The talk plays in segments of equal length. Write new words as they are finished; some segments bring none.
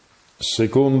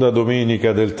Seconda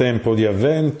domenica del tempo di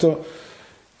Avvento,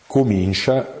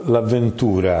 comincia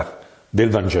l'avventura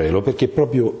del Vangelo, perché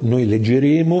proprio noi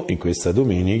leggeremo in questa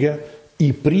domenica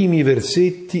i primi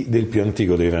versetti del più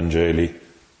antico dei Vangeli.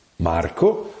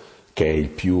 Marco, che è il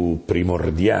più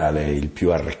primordiale, il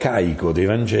più arcaico dei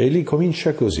Vangeli,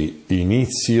 comincia così: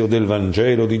 inizio del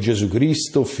Vangelo di Gesù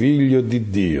Cristo, figlio di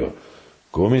Dio.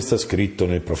 Come sta scritto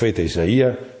nel profeta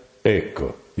Isaia: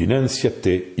 ecco, dinanzi a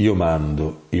te io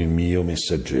mando il mio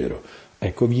messaggero.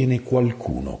 Ecco, viene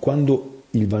qualcuno. Quando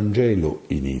il Vangelo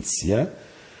inizia,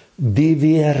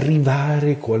 deve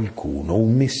arrivare qualcuno,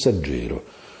 un messaggero,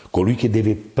 colui che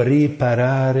deve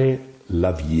preparare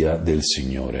la via del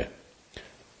Signore.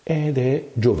 Ed è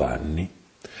Giovanni,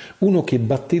 uno che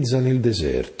battezza nel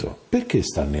deserto. Perché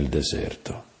sta nel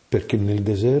deserto? Perché nel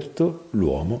deserto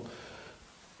l'uomo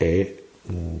è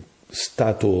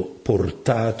stato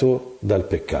portato dal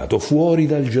peccato, fuori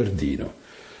dal giardino.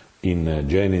 In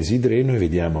Genesi 3 noi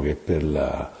vediamo che per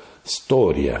la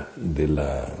storia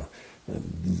della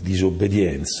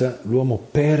disobbedienza l'uomo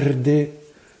perde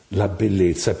la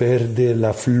bellezza, perde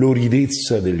la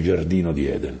floridezza del giardino di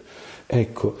Eden.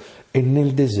 Ecco, è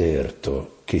nel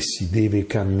deserto che si deve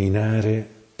camminare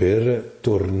per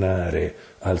tornare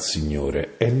al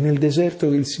Signore. È nel deserto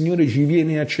che il Signore ci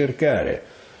viene a cercare.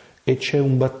 E c'è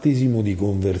un battesimo di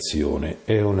conversione,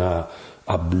 è una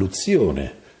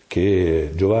abluzione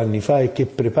che Giovanni fa e che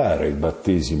prepara il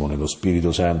battesimo nello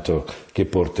Spirito Santo che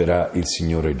porterà il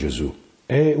Signore Gesù.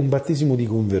 È un battesimo di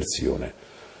conversione.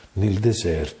 Nel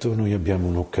deserto noi abbiamo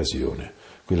un'occasione,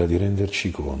 quella di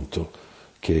renderci conto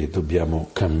che dobbiamo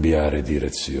cambiare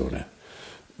direzione.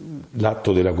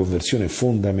 L'atto della conversione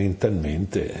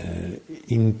fondamentalmente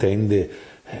intende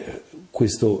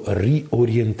questo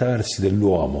riorientarsi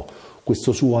dell'uomo,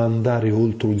 questo suo andare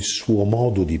oltre il suo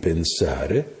modo di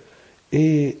pensare,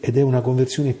 ed è una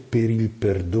conversione per il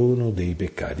perdono dei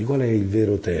peccati. Qual è il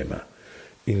vero tema?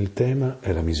 Il tema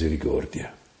è la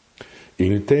misericordia.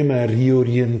 Il tema è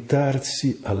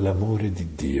riorientarsi all'amore di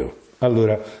Dio.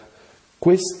 Allora,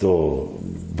 questo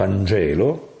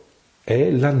Vangelo è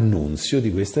l'annunzio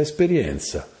di questa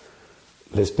esperienza,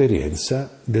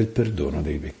 l'esperienza del perdono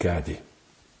dei peccati.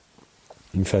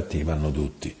 Infatti vanno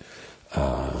tutti,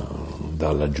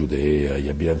 dalla Giudea, gli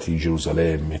abitanti di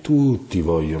Gerusalemme, tutti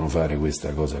vogliono fare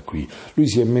questa cosa qui. Lui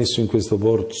si è messo in questo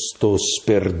posto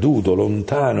sperduto,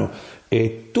 lontano,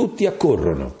 e tutti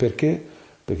accorrono. Perché?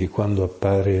 Perché quando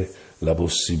appare la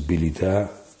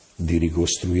possibilità di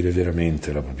ricostruire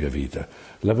veramente la propria vita,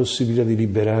 la possibilità di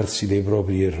liberarsi dei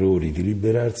propri errori, di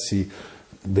liberarsi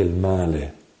del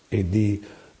male e di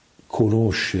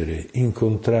conoscere,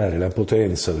 incontrare la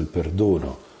potenza del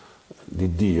perdono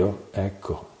di Dio,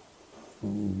 ecco,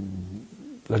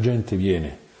 la gente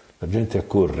viene, la gente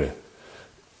accorre.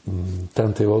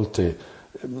 Tante volte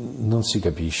non si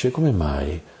capisce come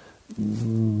mai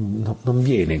non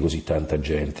viene così tanta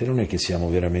gente. Non è che siamo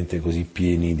veramente così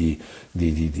pieni di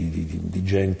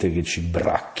gente che ci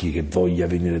bracchi, che voglia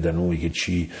venire da noi, che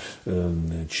ci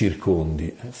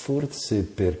circondi. Forse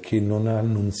perché non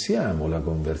annunziamo la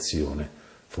conversione,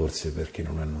 forse perché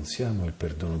non annunziamo il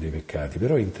perdono dei peccati.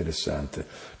 Però è interessante,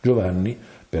 Giovanni,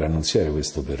 per annunziare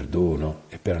questo perdono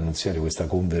e per annunziare questa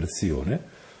conversione,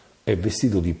 è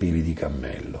vestito di peli di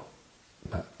cammello.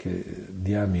 Ma che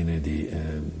diamine di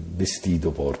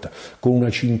vestito porta? Con una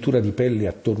cintura di pelle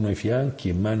attorno ai fianchi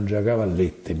e mangia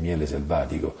cavallette e miele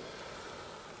selvatico.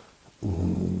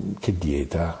 Che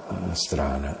dieta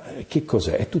strana. Che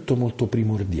cos'è? È tutto molto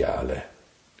primordiale,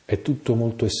 è tutto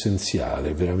molto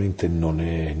essenziale, veramente non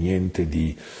è niente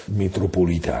di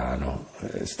metropolitano,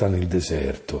 sta nel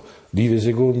deserto, vive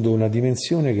secondo una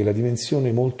dimensione che è la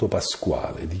dimensione molto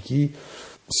pasquale, di chi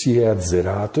si è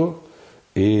azzerato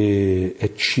e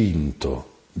è cinto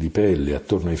di pelle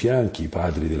attorno ai fianchi. I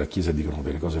padri della Chiesa dicono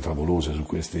delle cose favolose su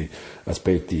questi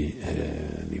aspetti,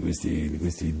 di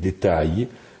questi dettagli,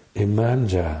 e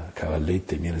mangia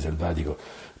cavallette e miele selvatico.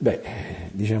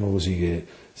 Diciamo così che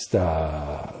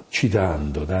sta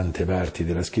citando tante parti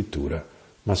della scrittura,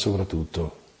 ma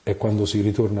soprattutto è quando si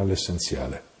ritorna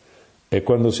all'essenziale, è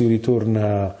quando si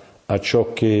ritorna a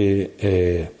ciò che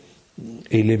è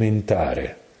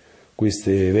elementare.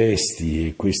 Queste vesti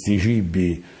e questi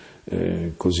cibi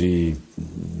così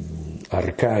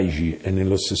arcaici e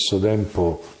nello stesso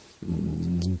tempo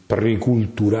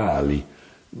preculturali,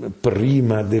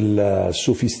 prima della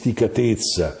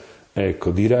sofisticatezza.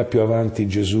 Ecco, dirà più avanti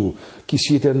Gesù: chi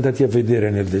siete andati a vedere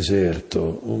nel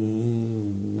deserto?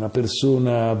 Una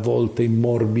persona avvolta in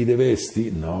morbide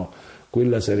vesti? No,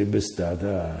 quella sarebbe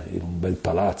stata in un bel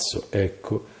palazzo.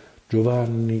 Ecco,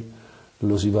 Giovanni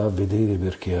lo si va a vedere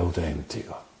perché è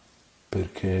autentico,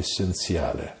 perché è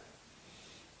essenziale,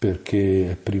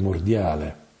 perché è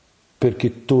primordiale,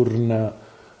 perché torna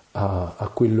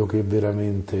a quello che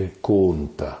veramente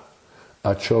conta,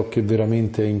 a ciò che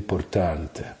veramente è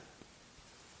importante.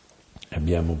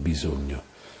 Abbiamo bisogno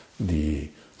di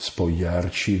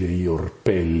spogliarci degli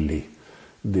orpelli,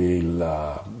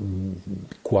 della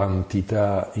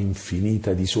quantità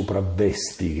infinita di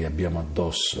sopravvesti che abbiamo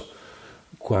addosso,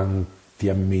 quanti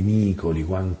ammenicoli,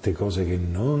 quante cose che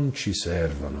non ci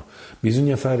servono.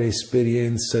 Bisogna fare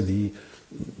esperienza di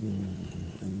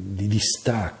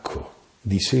distacco,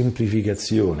 di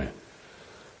semplificazione,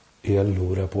 e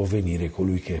allora può venire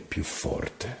colui che è più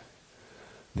forte.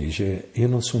 Dice: io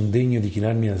non sono degno di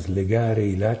chinarmi a slegare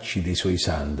i lacci dei suoi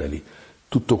sandali.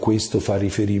 Tutto questo fa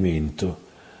riferimento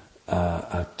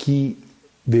a chi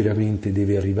veramente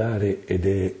deve arrivare ed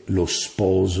è lo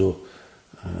sposo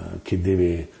che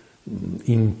deve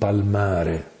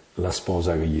impalmare la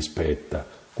sposa che gli spetta.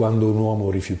 Quando un uomo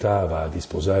rifiutava di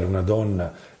sposare una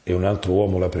donna e un altro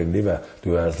uomo la prendeva,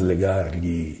 doveva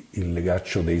slegargli il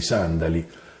legaccio dei sandali,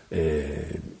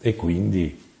 e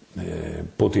quindi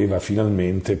poteva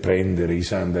finalmente prendere i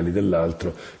sandali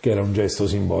dell'altro, che era un gesto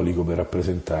simbolico per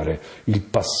rappresentare il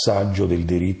passaggio del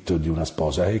diritto di una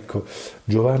sposa. Ecco,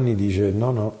 Giovanni dice: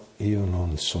 no, io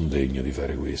non sono degno di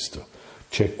fare questo.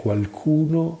 C'è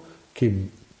qualcuno che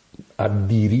ha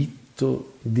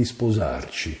diritto di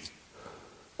sposarci,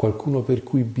 qualcuno per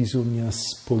cui bisogna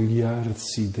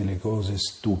spogliarsi delle cose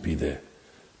stupide,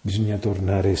 bisogna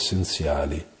tornare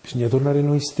essenziali, bisogna tornare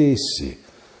noi stessi,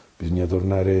 bisogna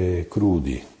tornare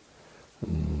crudi,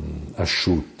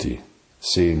 asciutti,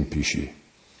 semplici.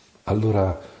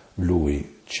 Allora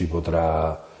lui ci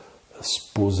potrà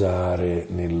sposare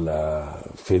nella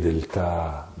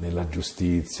fedeltà, nella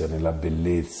giustizia, nella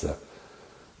bellezza.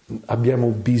 Abbiamo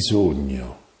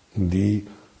bisogno di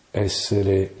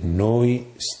essere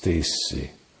noi stessi,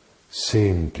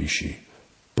 semplici,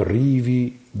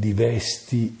 privi di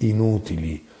vesti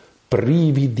inutili,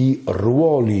 privi di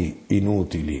ruoli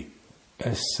inutili,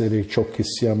 essere ciò che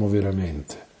siamo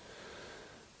veramente,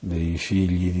 dei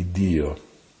figli di Dio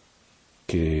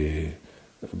che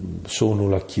sono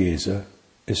la Chiesa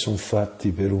e sono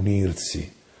fatti per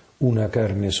unirsi, una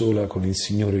carne sola con il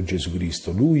Signore Gesù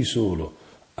Cristo. Lui solo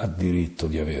ha diritto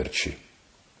di averci.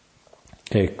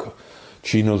 Ecco,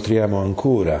 ci inoltriamo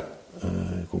ancora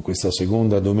con questa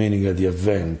seconda domenica di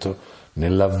Avvento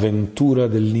nell'avventura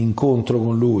dell'incontro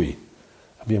con Lui.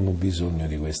 Abbiamo bisogno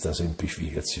di questa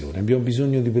semplificazione, abbiamo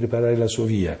bisogno di preparare la sua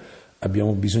via,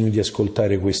 abbiamo bisogno di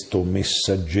ascoltare questo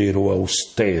messaggero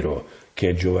austero che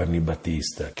è Giovanni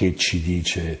Battista, che ci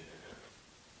dice: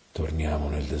 torniamo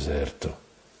nel deserto,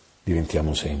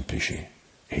 diventiamo semplici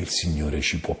e il Signore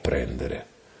ci può prendere.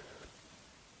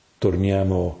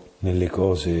 Torniamo nelle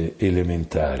cose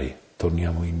elementari,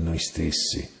 torniamo in noi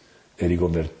stessi e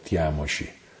riconvertiamoci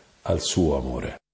al suo amore.